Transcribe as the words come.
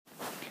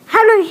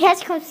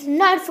herzlich willkommen zu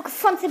einer neuen Folge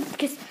von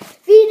Simpkis.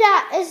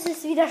 Wieder ist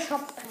es wieder Shop.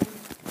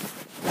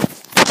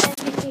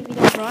 Ich gehe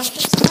wieder Brawl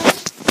Stars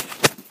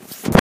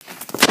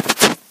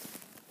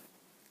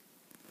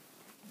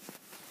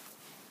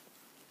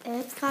rein.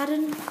 Jetzt gerade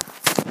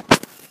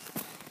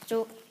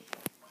so.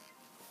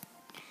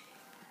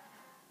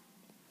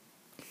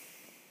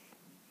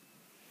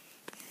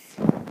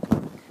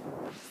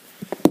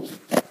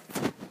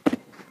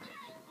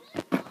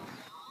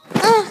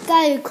 Ach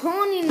geil,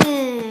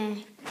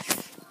 Conime.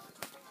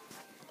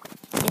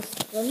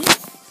 Ist drin.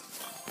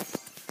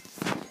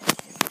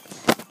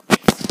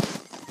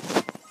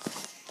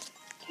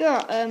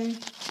 Ja,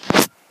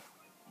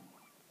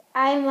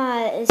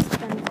 einmal ist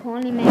dann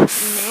Conime Max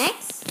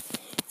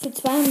für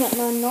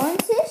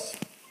 299.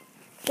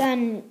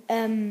 Dann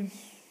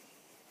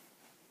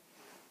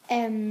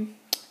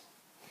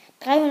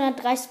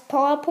 330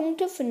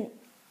 Powerpunkte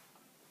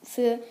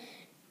für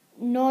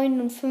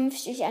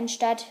 59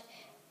 anstatt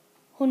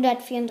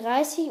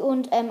 134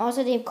 und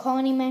außerdem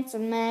Corny Max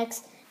und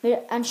Max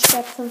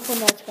anstatt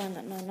 500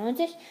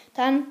 299.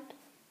 Dann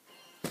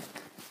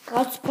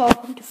 30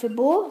 Powerpunkte für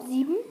Bo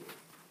 7.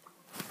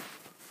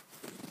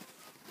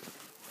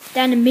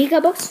 Dann eine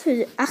Megabox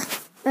für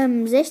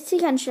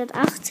 60 anstatt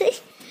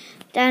 80.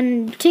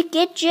 Dann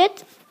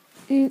Ticketjet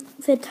für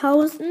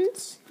 1000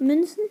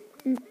 Münzen.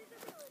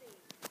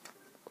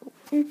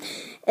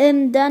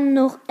 Dann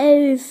noch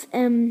 11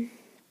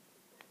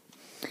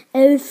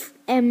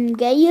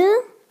 Gale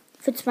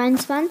für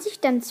 22.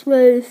 Dann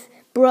 12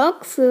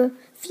 Brock für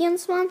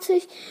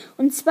 24.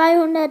 Und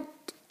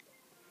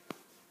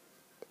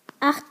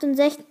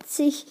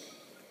 268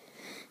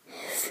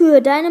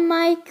 für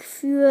Dynamite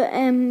für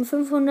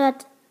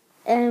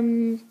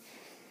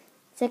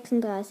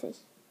 536.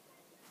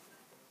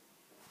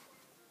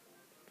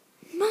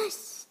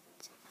 Was?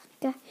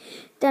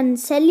 Dann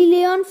Sally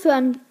Leon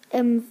für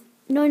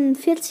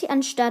 49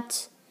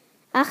 anstatt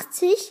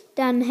 80.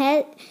 Dann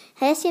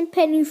Häschen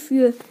Penny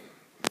für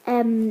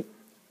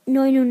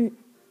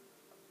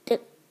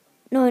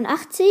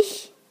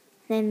 89.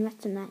 Nein,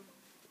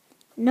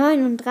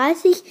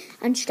 39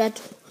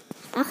 anstatt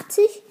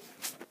 80.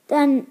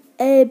 Dann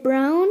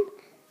Brown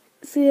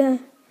für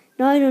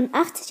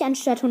 89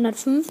 anstatt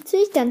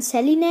 150. Dann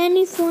Sally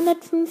Nanny für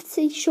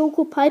 150.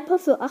 Choco Piper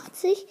für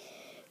 80.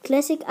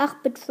 Classic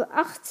 8-Bit für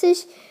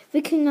 80.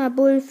 Wikinger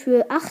Bull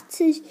für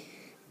 80.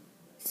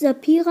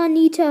 Sapira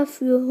Nita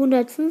für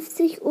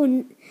 150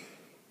 und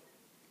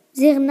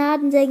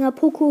Serenadensänger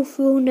Poco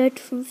für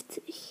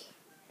 150.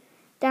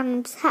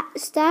 Dann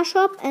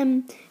Starshop,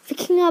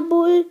 Wikinger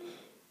Bull,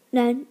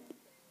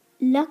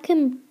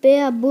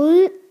 Luckenbear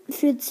Bull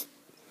für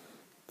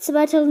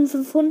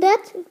 2500,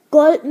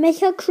 Gold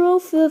Mecha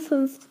Crow für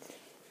 5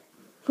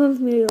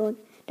 Millionen.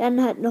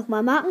 Dann halt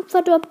nochmal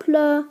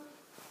Markenverdoppler,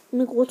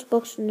 eine große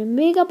Box und eine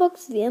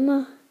Megabox, wie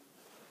immer.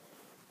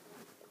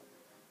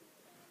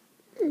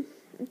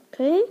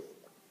 Okay.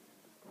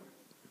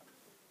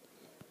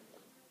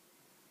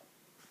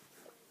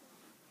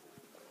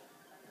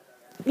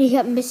 Ich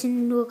habe ein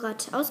bisschen nur gerade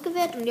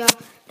ausgewählt und ja,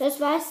 das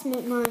war's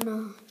mit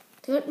meiner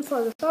dritten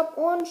Folge Shop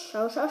und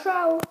ciao, ciao,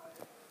 ciao.